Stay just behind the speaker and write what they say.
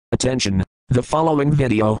Attention! The following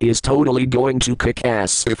video is totally going to kick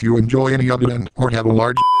ass. If you enjoy any of it or have a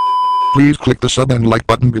large, please click the sub and like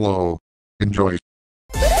button below. Enjoy.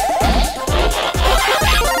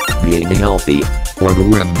 Being healthy. For the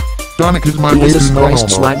win. Sonic is my Jesus way to Christ, normal.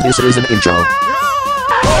 slime, this is an intro.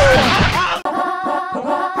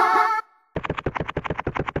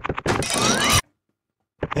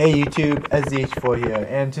 Hey YouTube, SDH4 here,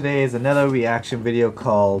 and today is another reaction video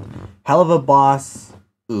called Helluva Boss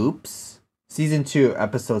Oops Season 2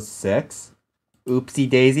 Episode 6. Oopsie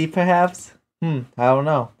daisy perhaps? I don't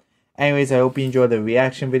know. Anyways, I hope you enjoyed the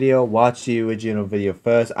reaction video. Watch the original video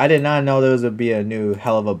first. I did not know there would be a new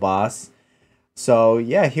Helluva Boss. So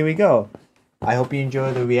yeah, here we go. I hope you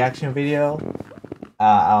enjoy the reaction video.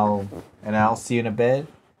 I'll see you in a bit.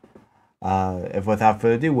 If without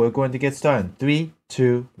further ado, we're going to get started. 3,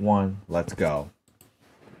 2, 1, let's go.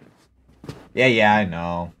 Yeah, I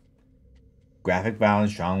know. Graphic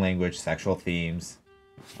violence, strong language, sexual themes.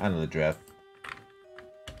 I know the drift.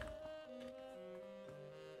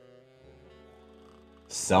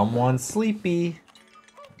 Someone sleepy.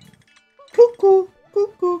 Cuckoo,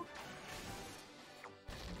 cuckoo.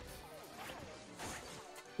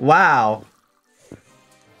 Wow.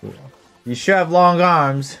 You sure have long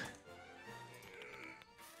arms.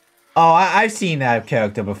 Oh, I've seen that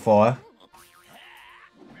character before.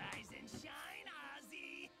 Rise and shine,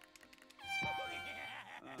 Ozzy.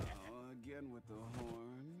 Again with the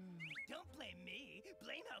horn. Don't blame me.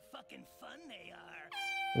 Blame how fucking fun they are.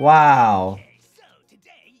 Wow. Okay, so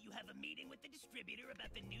today you have a meeting with the distributor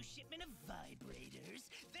about the new shipment of vibrators.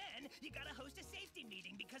 Then you gotta host a safety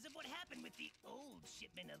meeting because of what happened with the old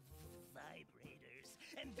shipment of vibrators.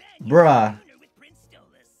 And then you Bruh. have dinner with Prince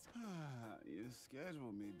Stolas. You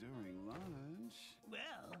scheduled me during lunch.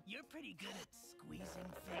 Well, you're pretty good at squeezing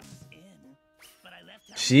things in. But I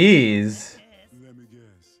left out. Jeez. Let me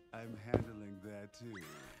guess. I'm handling that too.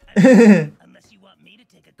 Unless you want me to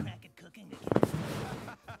take a crack at cooking again.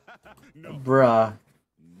 No. Bruh.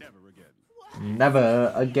 Never again.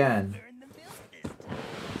 Never again. Burn the milk this time.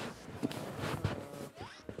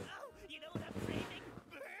 Oh, you know what I'm craving?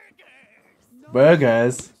 Burgers.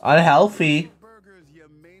 Burgers. Unhealthy. Burgers, you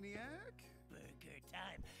maniac. Burger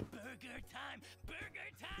time. Burger time.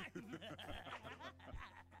 Burger time.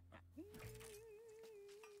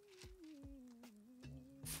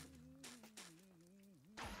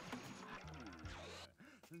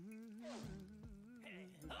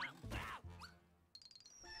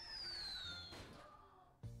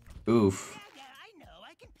 Oof. Yeah, I know.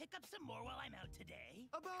 I can pick up some more while I'm out today.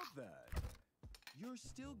 About that, you're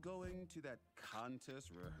still going to that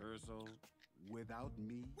contest rehearsal without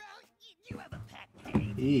me? Well, you have a packed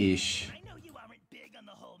day. Yeesh. I know you aren't big on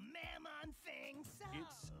the whole mammon thing, so...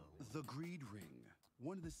 It's the Greed Ring.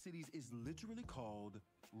 One of the cities is literally called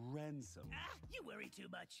Ransom. You worry too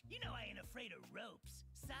much. You know I ain't afraid of ropes.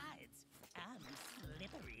 Sides. I'm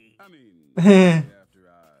slippery. I mean, after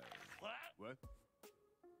I... What? What?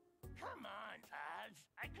 Come on, Oz.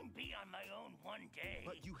 I can be on my own one day.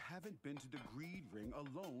 But you haven't been to the Greed Ring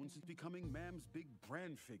alone since becoming Ma'am's big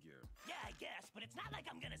brand figure. Yeah, I guess, but it's not like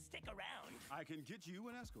I'm gonna stick around. I can get you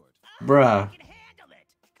an escort. Bruh. I can handle it.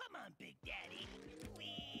 Come on, Big Daddy.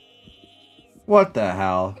 Please. What the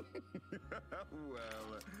hell?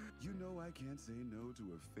 Well, you know I can't say no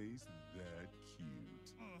to a face that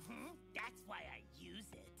cute. That's why I use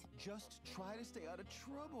it. Just try to stay out of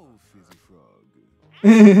trouble, Fizzy Frog.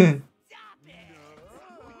 Stop it.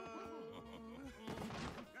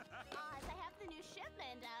 Oz, I have the new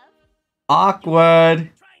shipment of. Awkward.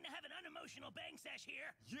 Trying to have an unemotional bang sesh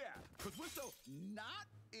here. Yeah, because we're so not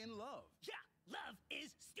in love. Yeah, love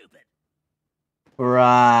is stupid.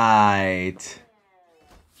 Right.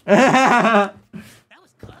 That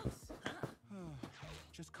was close, huh?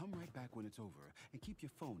 Just come right back when it's over and keep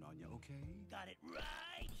your phone on you, okay? Got it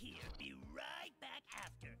right here. Be right back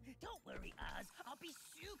after. Don't worry, Oz. I'll be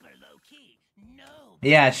super low-key. No.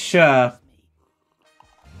 Yeah, sure.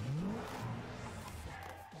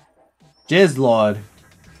 Jizz Lord.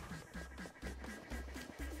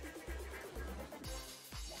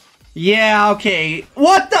 Yeah, okay.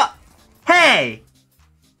 What the? Hey!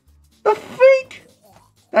 The freak?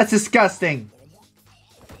 That's disgusting.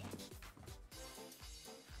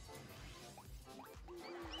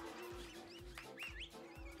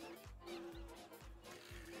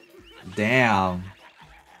 Damn.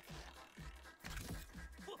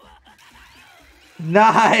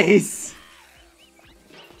 Nice.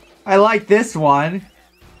 I like this one. Man,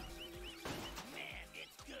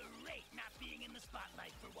 it's great not being in the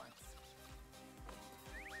spotlight for once.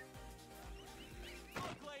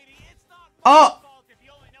 Oh!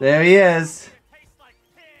 There he is.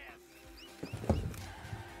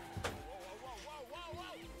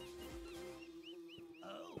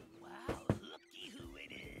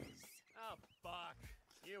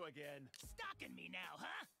 again. Stalking me now,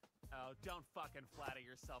 huh? Oh, don't fucking flatter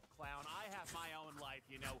yourself, clown. I have my own life,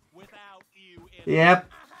 you know, without you in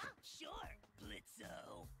Yep. Sure,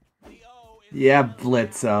 Blitzo. The O is Yeah, spelled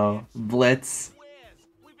Blitzo. out. Blitz. Whiz.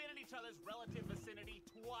 We've been in each other's relative vicinity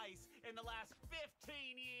twice in the last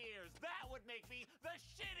 15 years. That would make me the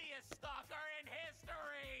shittiest stalker in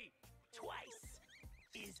history. Twice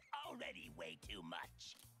is already way too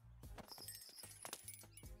much.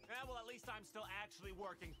 Yeah, well, at least I'm still actually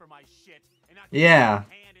working for my shit and not Yeah.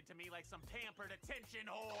 handed to me like some pampered attention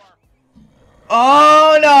whore.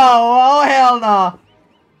 Oh no! Oh hell no!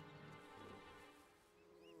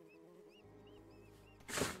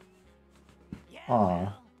 Yeah, Aw.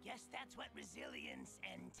 well, guess that's what resilience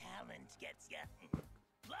and talent gets ya.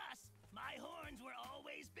 Plus, my horns were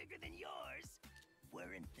always bigger than yours,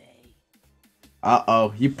 weren't they?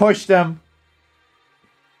 Uh-oh, you pushed him.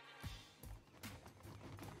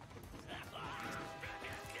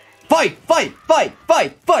 Fight! Fight! Fight!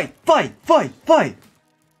 Fight! Fight! Fight! Fight! Fight!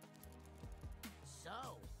 So,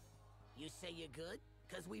 you say you're good?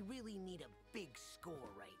 Because we really need a big score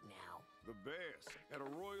right now. The Bears had a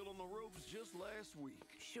royal on the ropes just last week.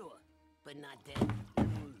 Sure, but not dead. It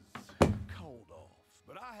was cold off,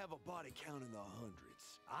 but I have a body count in the hundreds.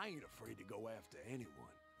 I ain't afraid to go after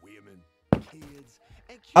anyone. Women, kids,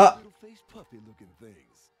 and cute little face puppy looking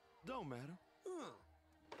things. Don't matter.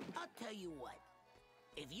 I'll tell you what.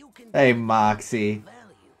 If you can Hey, Moxie.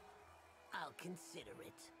 value, I'll consider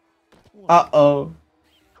it. Uh-oh.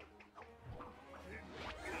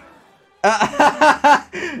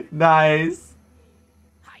 Nice.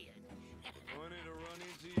 Funny to run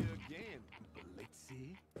into you again,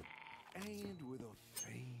 Blitzy. And with a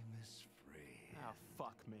famous friend. Oh,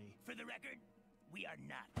 fuck me. For the record, we are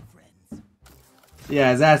not friends.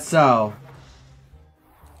 Yeah, is that so?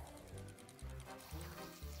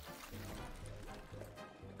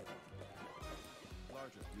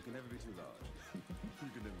 Larger. You can never be too large. You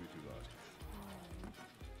can never be too large.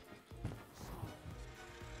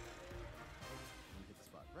 You hit the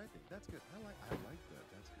spot right there. That's good. I like that.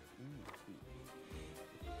 That's good.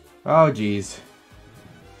 Oh, jeez.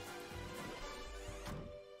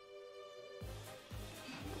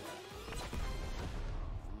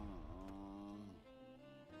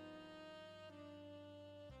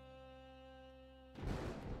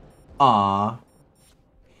 Aw.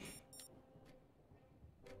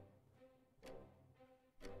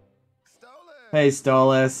 Stolas! Hey,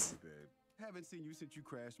 Stolas. Babe, haven't seen you since you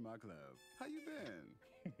crashed my club. How you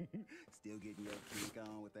been? Still getting your kink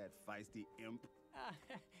on with that feisty imp?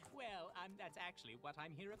 Well, that's actually what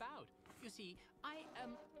I'm here about. You see, I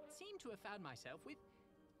seem to have found myself with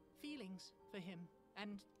feelings for him,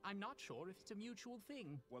 and I'm not sure if it's a mutual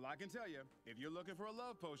thing. Well, I can tell you, if you're looking for a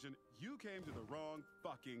love potion, you came to the wrong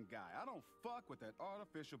fucking guy. I don't fuck with that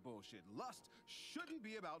artificial bullshit. Lust shouldn't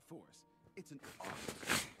be about force. It's an art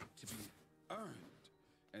to be earned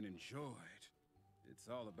and enjoyed. It's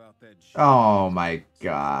all about that joy. Oh my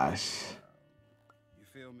gosh. You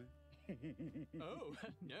feel me? Oh,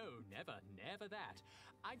 no, never that.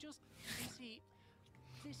 I just, you see,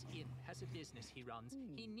 this imp has a business he runs.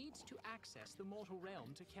 He needs to access the mortal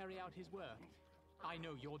realm to carry out his work. I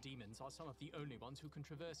know your demons are some of the only ones who can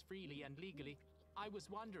traverse freely and legally. I was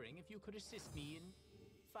wondering if you could assist me in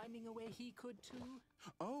finding a way he could too.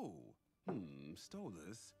 Oh,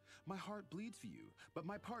 Stolas, my heart bleeds for you, but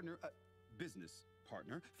my partner, business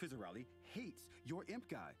partner, Fizzarali, hates your imp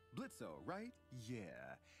guy, Blitzo, right?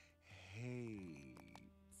 Yeah, hates.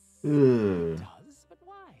 Does? But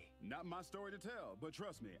why? Not my story to tell, but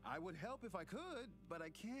trust me, I would help if I could, but I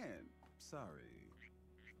can't. Sorry.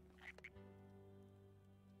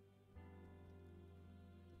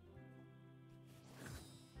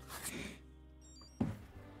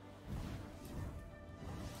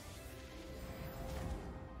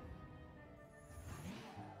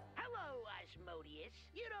 Hello, Osmodius.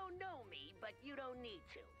 You don't know me, but you don't need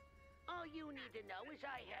to. All you need to know is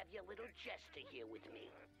I have your little jester here with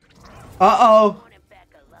me. Uh-oh. If you want him back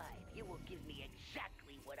alive, you will give me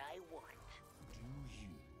exactly what I want. Do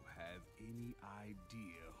you have any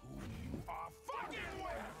idea who you are fucking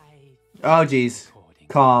with? Oh, jeez.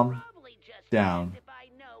 Calm Probably just down. asked if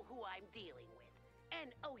I know who I'm dealing with.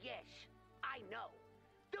 And oh yes, I know.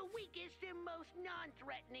 The weakest and most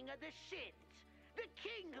non-threatening of the sins. The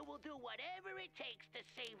king who will do whatever it takes to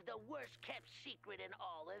save the worst-kept secret in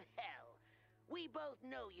all of hell. We both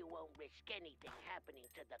know you won't risk anything happening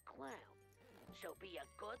to the clown. So be a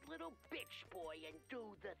good little bitch boy and do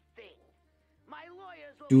the thing. My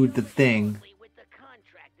lawyers will Do deal the thing. shortly with the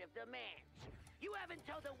contract of demands. You have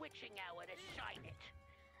until the witching hour to sign it.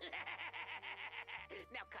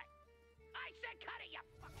 Now cut. I said cut it, you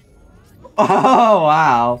fucking... Oh,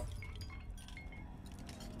 wow.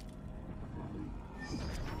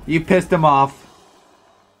 You pissed him off.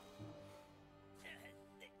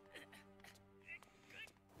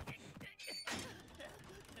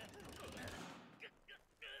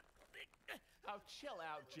 Oh, chill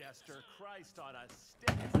out, Jester. Christ on a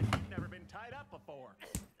stick. It's like you've never been tied up before.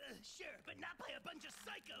 Sure, but not by a bunch of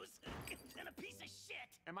psychos and a piece of shit.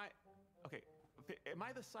 Am I... Okay, am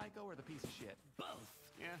I the psycho or the piece of shit? Both.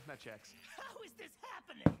 Yeah, that checks. How is this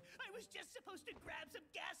happening? I was just supposed to grab some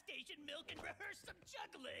gas station milk and rehearse some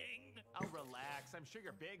juggling. Oh, relax. I'm sure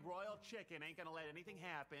your big royal chicken ain't gonna let anything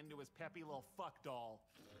happen to his peppy little fuck doll.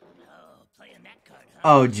 Oh, playing that card, huh?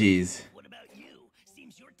 Oh, jeez. What about you?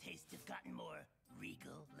 Seems your tastes have gotten more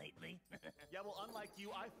regal lately. Yeah, well, unlike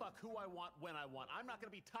you, I fuck who I want when I want. I'm not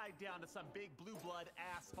gonna be tied down to some big blue blood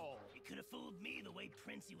asshole. You could have fooled me the way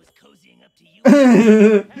Princey was cozying up to you.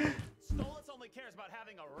 Hey, Stolas only cares about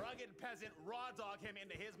having a rugged peasant raw dog him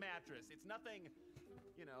into his mattress. It's nothing,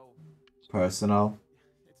 you know... Personal.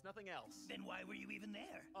 It's nothing else. Then why were you even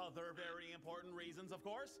there? Other very important reasons, of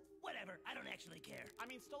course. Whatever, I don't actually care. I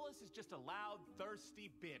mean, Stolas is just a loud, thirsty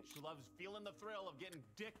bitch who loves feeling the thrill of getting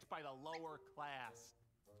dicked by the lower class.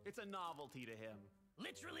 It's a novelty to him.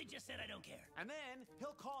 Literally just said I don't care. And then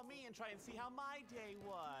he'll call me and try and see how my day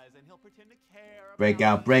was, and he'll pretend to care. Break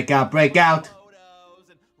out, break out, break out. Photos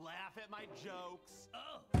and laugh at my jokes.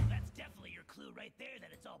 Oh, that's definitely your clue right there that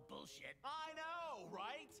it's all bullshit. I know,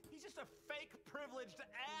 right? He's just a fake privileged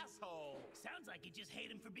asshole. Sounds like you just hate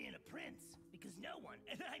him for being a prince. Because no one,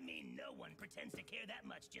 and I mean no one, pretends to care that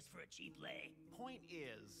much just for a cheap lay. Point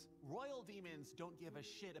is, royal demons don't give a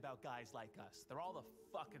shit about guys like us. They're all the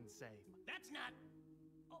fucking same. That's not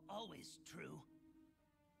always true.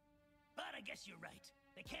 But I guess you're right.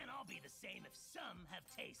 They can't all be the same if some have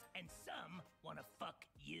taste and some want to fuck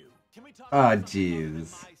you. Can we talk Ah, about something other than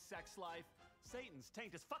jeez. my sex life? Satan's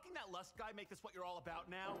taint. Does fucking that lust guy make this what you're all about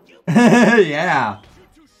now? Yeah. You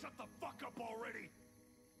two shut the fuck up already.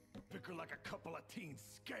 Bicker like a couple of teen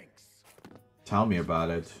skanks. Tell me about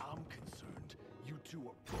it. I'm concerned you two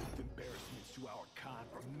are both embarrassments to our kind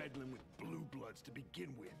for meddling with blue bloods to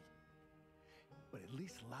begin with. But at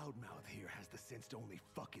least Loudmouth here has the sense to only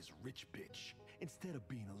fuck his rich bitch instead of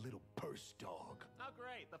being a little purse dog. Oh,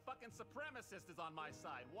 great. The fucking supremacist is on my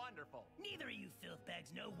side. Wonderful. Neither of you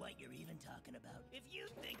filthbags know what you're even talking about. If you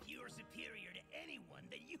think you are superior to anyone,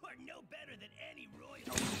 then you are no better than any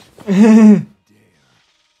royal. Dare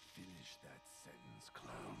finish that sentence,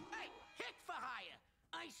 clown. Hey, hick for hire!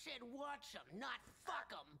 I said watch 'em, not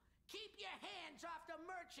fuck 'em. Keep your hands off the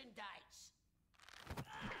merchandise.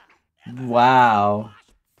 Wow.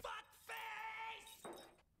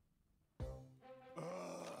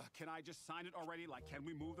 Can I just sign it already? Like, can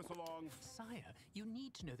we move this along? Sire, you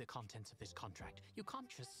need to know the contents of this contract. You can't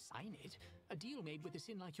just sign it. A deal made with a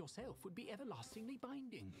sin like yourself would be everlastingly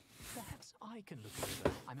binding. Perhaps I can look it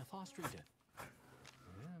over. I'm a fast reader.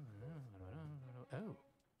 Oh,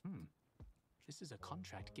 This is a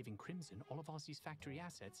contract giving Crimson all of Ozzy's factory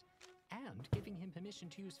assets and giving him permission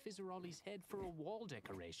to use Fizzarolli's head for a wall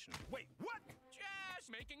decoration. Wait, what? Just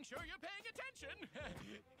making sure you're paying attention.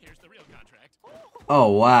 Here's the real contract.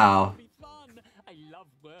 Oh, wow. Be fun. I love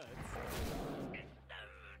words.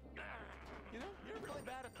 You know, you're really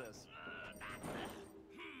bad at this.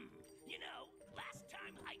 You know, last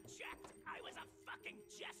time I checked, I was a fucking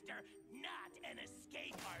jester, not an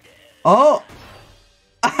escape artist. Oh.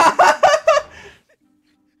 I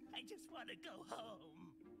just want to go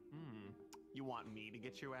home. You want me to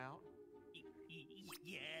get you out?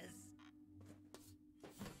 Yes.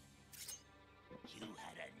 You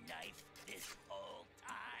had a knife this whole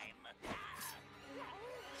time.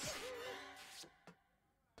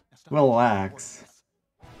 Relax.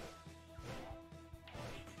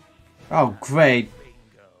 Oh, great.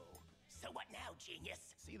 Bingo. So what now, genius?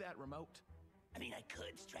 See that remote? I mean, I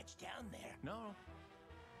could stretch down there. No.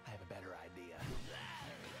 I have a better idea.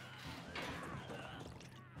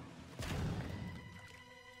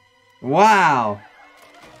 Wow.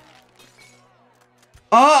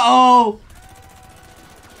 Uh-oh.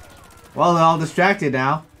 Well, they're all distracted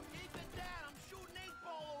now. Keep it down, I'm shooting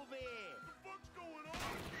 8-ball over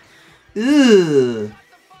here. Ugh.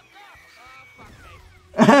 Shut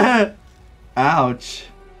the fuck up. Ouch.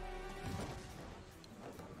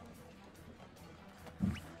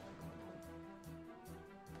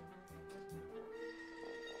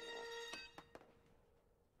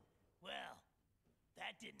 Well,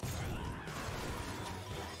 that didn't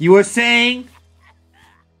You were saying?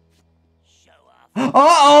 show off.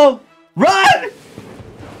 Uh-oh. Run!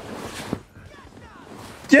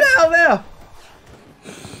 Get out of there!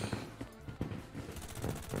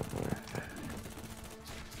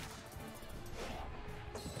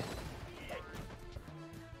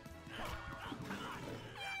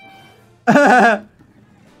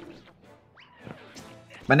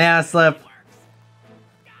 Banana slip.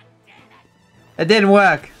 It didn't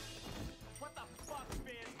work. What the fuck,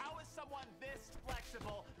 Biz? How is someone this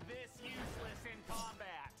flexible, this useless in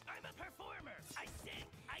combat? I'm a performer. I sing,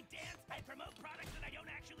 I dance, I promote products that I don't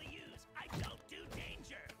actually use. I don't do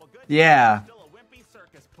danger. Well, good. Yeah. Still a wimpy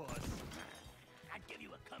circus puss. I'd give you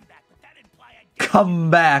a comeback, but that imply I'd Come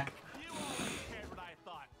back. You always cared what I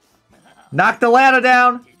thought. Knock the ladder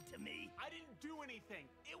down. to me. I didn't do anything.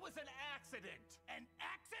 It was an accident. An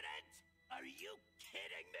accident? Are you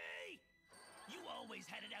kidding me? You always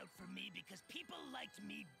had it out for me because people liked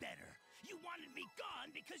me better. You wanted me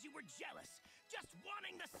gone because you were jealous, just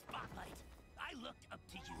wanting the spotlight. I looked up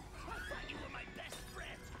to you. I thought you were my best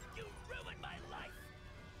friend. You ruined my life.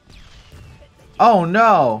 Oh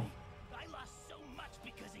no. I lost so much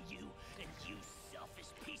because of you, and you selfish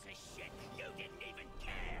piece of shit. You didn't even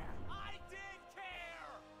care. I did care.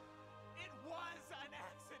 It was an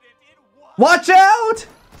accident. It was. Watch out!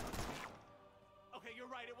 Okay, you're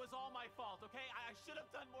right. It was all my fault. Okay, I should have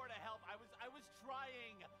done more to help. I was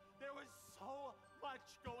trying. There was so much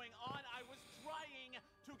going on. I was trying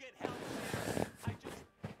to get help. I just.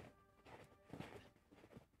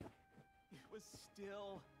 It was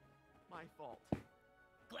still my fault.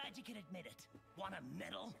 Glad you can admit it. Want a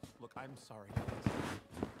medal? Look, I'm sorry.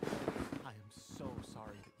 I am so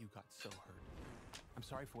sorry that you got so hurt. I'm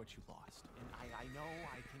sorry for what you lost, and I know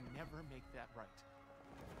I can never make that right.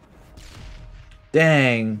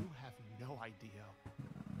 Dang. You have no idea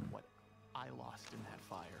what I lost in that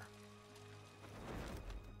fire.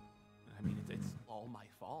 I mean, it's all my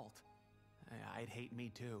fault. I'd hate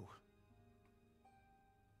me too.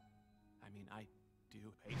 I mean, I do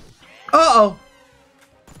hate. Uh-oh.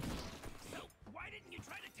 So why didn't you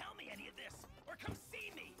try to tell me any of this? Or come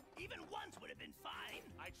see me? Even once would have been fine.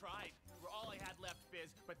 I tried. You were all I had left,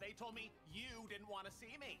 Biz, but they told me you didn't want to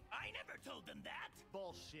see me. I never told them that.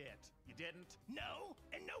 Bullshit. You didn't? No,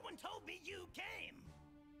 and no one told me you came.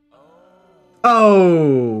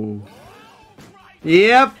 Oh.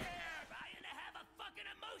 Yep. Trying to have a fucking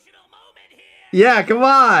emotional moment here. Yeah, come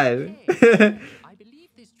on. I believe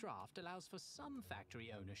this draft allows for some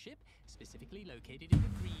factory ownership, specifically located in the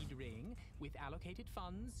Greed Ring, with allocated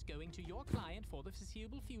funds going to your client for the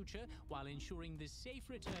foreseeable future, while ensuring the safe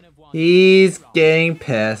return of one. He's getting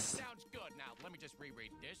pissed. Sounds good. Now, let me just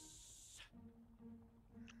reread this.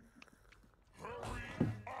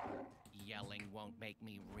 Yelling won't make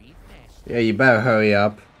me read this. Yeah, you better hurry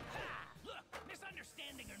up. Look,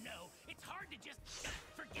 misunderstanding or no, it's hard to just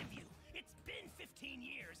forgive you. It's been 15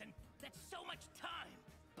 years, and that's so much time.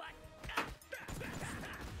 But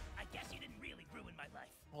I guess you didn't really ruin my life.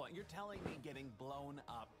 Well, you're telling me getting blown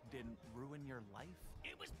up didn't ruin your life?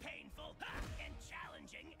 It was painful and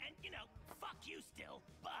challenging, and fuck you still.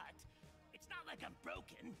 But it's not like I'm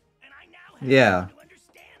broken, and I now have Yeah. someone who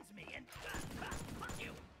understands me. And fuck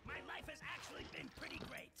you. My life has actually been pretty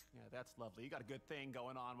great. Yeah, that's lovely. You got a good thing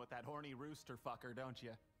going on with that horny rooster fucker, don't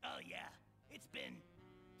you? Oh yeah, it's been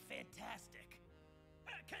fantastic.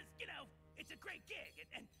 Cause it's a great gig,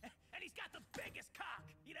 and he's got the biggest cock,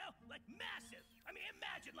 like massive. I mean,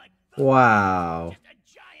 imagine like Wow. just a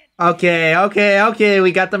giant. Okay,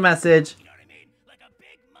 we got the message. You know what I mean? Like a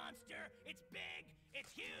big monster. It's big.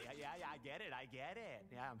 It's huge. Yeah, I get it.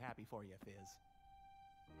 Yeah, I'm happy for you, Fizz.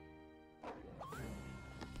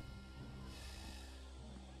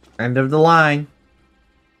 End of the line.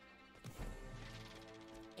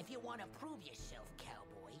 If you want to prove yourself,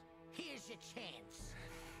 cowboy, here's your chance.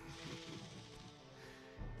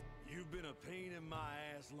 You've been a pain in my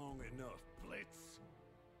ass long enough, Blitz.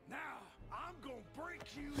 Now, I'm gonna break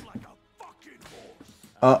you like a fucking horse.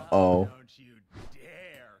 Uh-oh. Don't you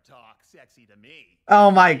dare talk sexy to me.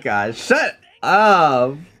 Oh my gosh. Shut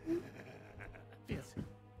up. Fizz,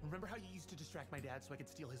 remember how you used to distract my dad so I could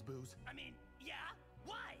steal his booze? I mean, yeah.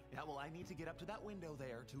 Why? Yeah, well, I need to get up to that window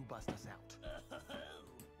there to bust us out.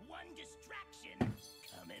 One distraction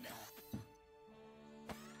coming up.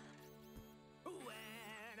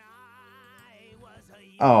 When I was a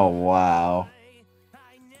young Oh wow. boy,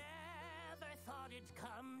 I never thought it'd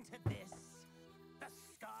come to this. The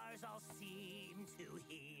scars all seem to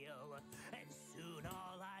heal, and soon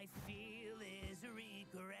all I feel is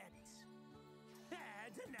regret.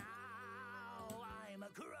 And now I'm a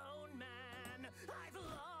grown man. I've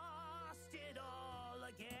lost it all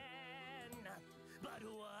again. But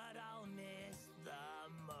what I'll miss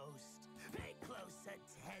the most, pay close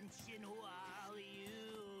attention while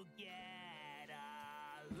you get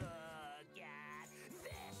a look at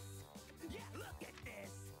this. Yeah, look at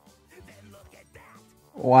this. Then look at that.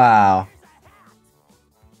 Wow. Here's a hat.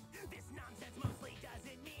 This nonsense mostly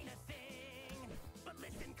doesn't mean a thing.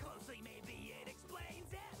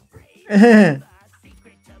 The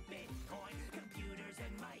secret to Bitcoin, computers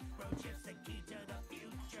and microchips, the key to the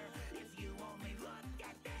future. If you only look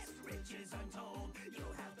at this, riches untold.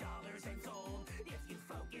 You'll have dollars and gold if you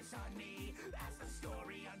focus on me as the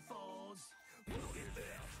story unfolds.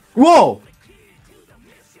 Whoa!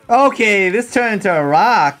 Okay, this turned into a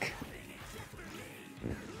rock.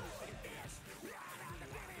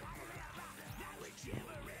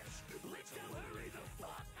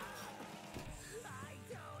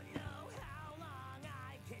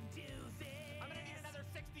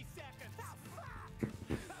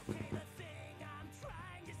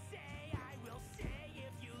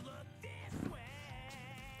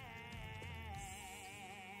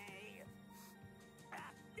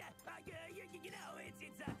 You know, it's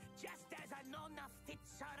just as a nonna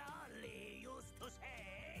Fitzarelli used to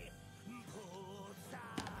say, Puzza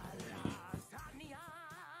lasagna,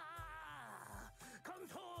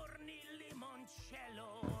 contorni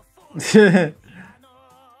limoncello,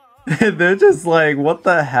 They're just like, what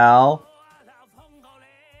the hell?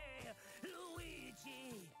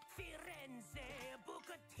 Luigi, Firenze,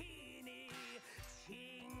 Bucatini,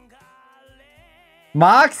 Cingale.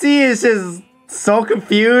 Moxie is just so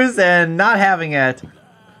confused and not having it.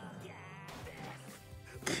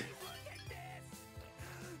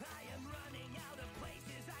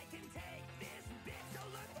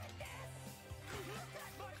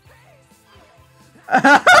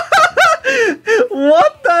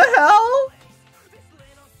 What the hell?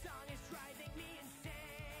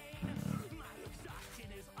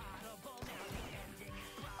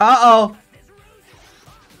 Uh-oh.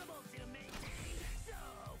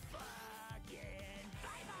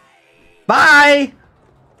 Bye!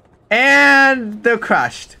 And they're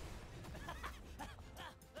crushed.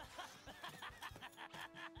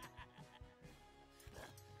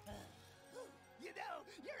 You know,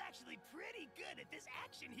 you're actually pretty good at this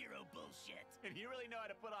action hero bullshit. And you really know how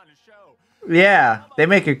to put on a show. Yeah, they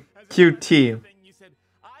make a cute team. You said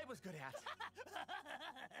I was good at.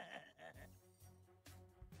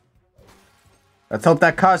 Let's hope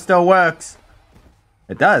that car still works.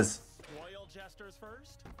 It does. Royal jesters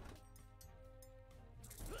first.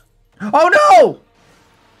 Oh no!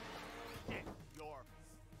 Get your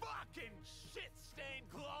fucking shit-stained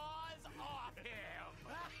claws off him!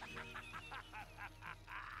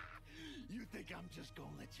 You think I'm just gonna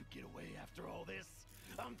let you get away after all this?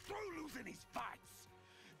 I'm through losing these fights.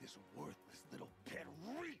 This worthless little pet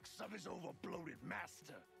reeks of his overbloated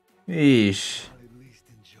master. Eesh. I'll at least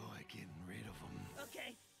enjoy getting rid of him.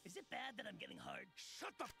 Okay, is it bad that I'm getting hard?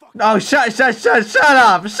 Shut the fuck Oh, shut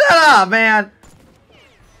up! Shut up, man!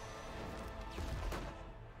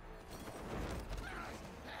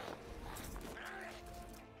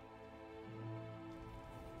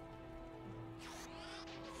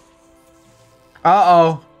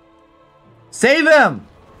 Uh-oh. Save him!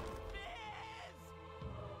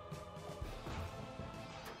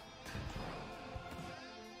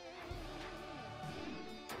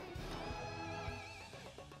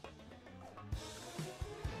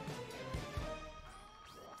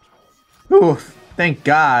 Ooh, thank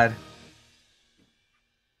God.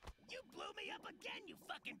 You blew me up again, you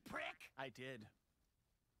fucking prick! I did.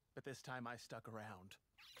 But this time I stuck around.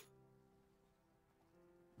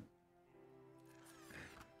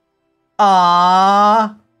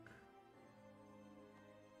 Aww.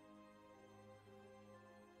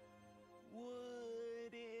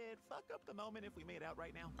 Would it fuck up the moment if we made out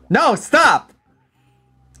right now? No, stop!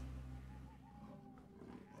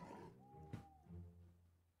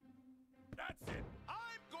 That's it.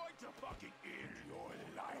 I'm going to fucking end your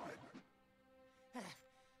life.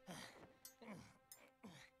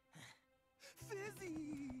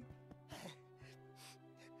 Fizzy!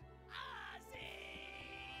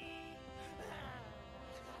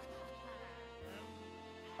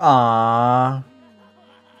 Aww.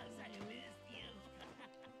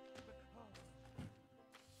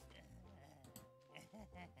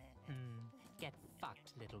 Get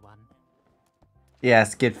fucked, little one.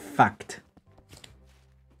 Yes, get fucked.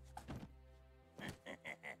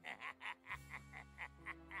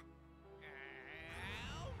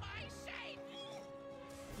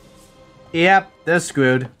 Yep, they're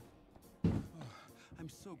screwed. I'm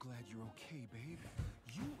so glad you're okay, babe.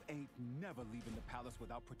 You ain't never leaving the palace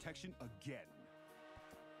without protection again.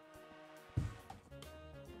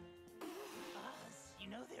 You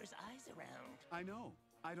know there's eyes around. I know.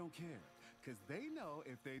 I don't care. Because they know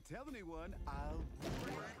if they tell anyone, I'll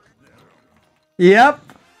wreck them. Yep.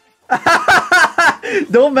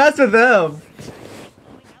 Don't mess with them.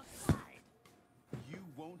 You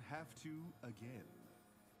won't have to again.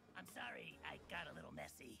 I'm sorry, I got a little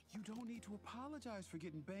messy. You don't need to apologize for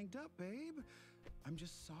getting banged up, babe. I'm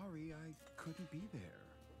just sorry I couldn't be there.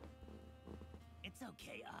 It's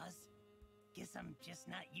okay, Oz. Guess I'm just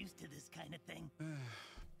not used to this kind of thing.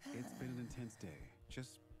 It's been an intense day.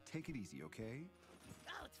 Just take it easy, okay?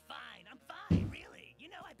 Oh, it's fine. I'm fine, really. You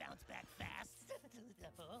know I bounce back fast.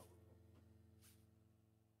 Oh.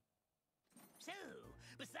 So,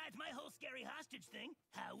 besides my whole scary hostage thing,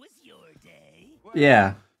 how was your day? Well,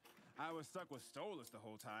 Yeah. I was stuck with Stolas the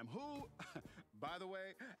whole time, who, by the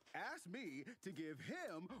way, asked me to give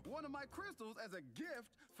him one of my crystals as a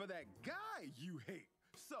gift for that guy you hate.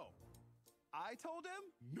 So, I told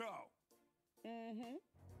him no.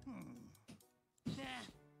 Nah,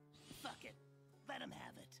 fuck it. Let him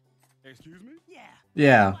have it. Excuse me?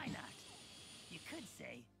 Yeah. Why not? You could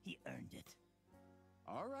say he earned it.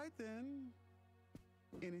 All right, then.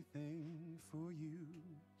 Anything for you.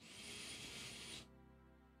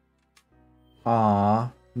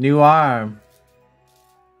 Aw, new arm.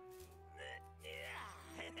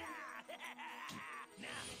 Now,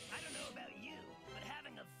 I don't know about you, but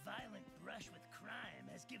having a violent brush with crime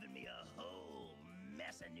has given me a whole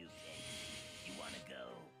mess of new things. You want to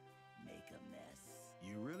go make a mess?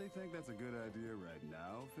 You really think that's a good idea right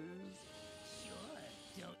now, Fizz? Sure,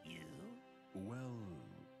 don't you? Well,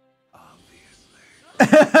 obviously.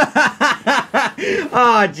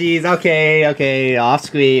 Oh, jeez. Okay. Off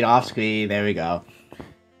screen. There we go.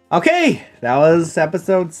 Okay, that was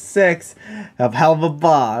episode 6 of Helluva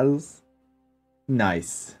Boss.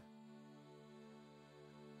 Nice.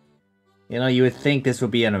 You know, you would think this would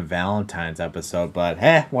be in a Valentine's episode, but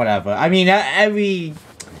whatever. I mean, every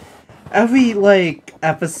like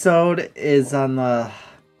episode is on the.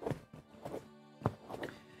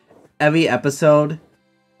 Every episode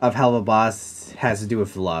of Helluva Boss has to do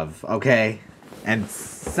with love, okay? And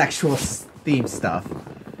sexual theme stuff.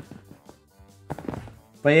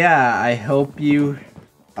 But yeah, I hope you...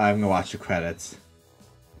 I'm gonna watch the credits.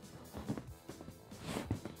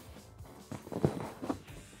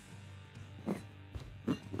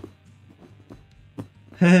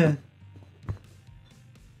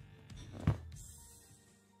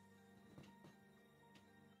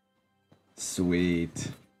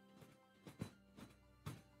 Sweet.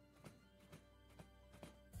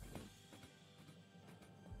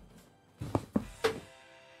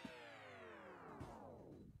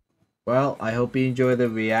 Well, I hope you enjoyed the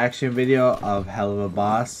reaction video of Helluva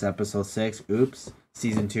Boss, episode 6, Oops,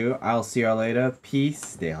 season 2. I'll see y'all later. Peace.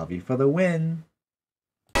 Stay healthy for the win.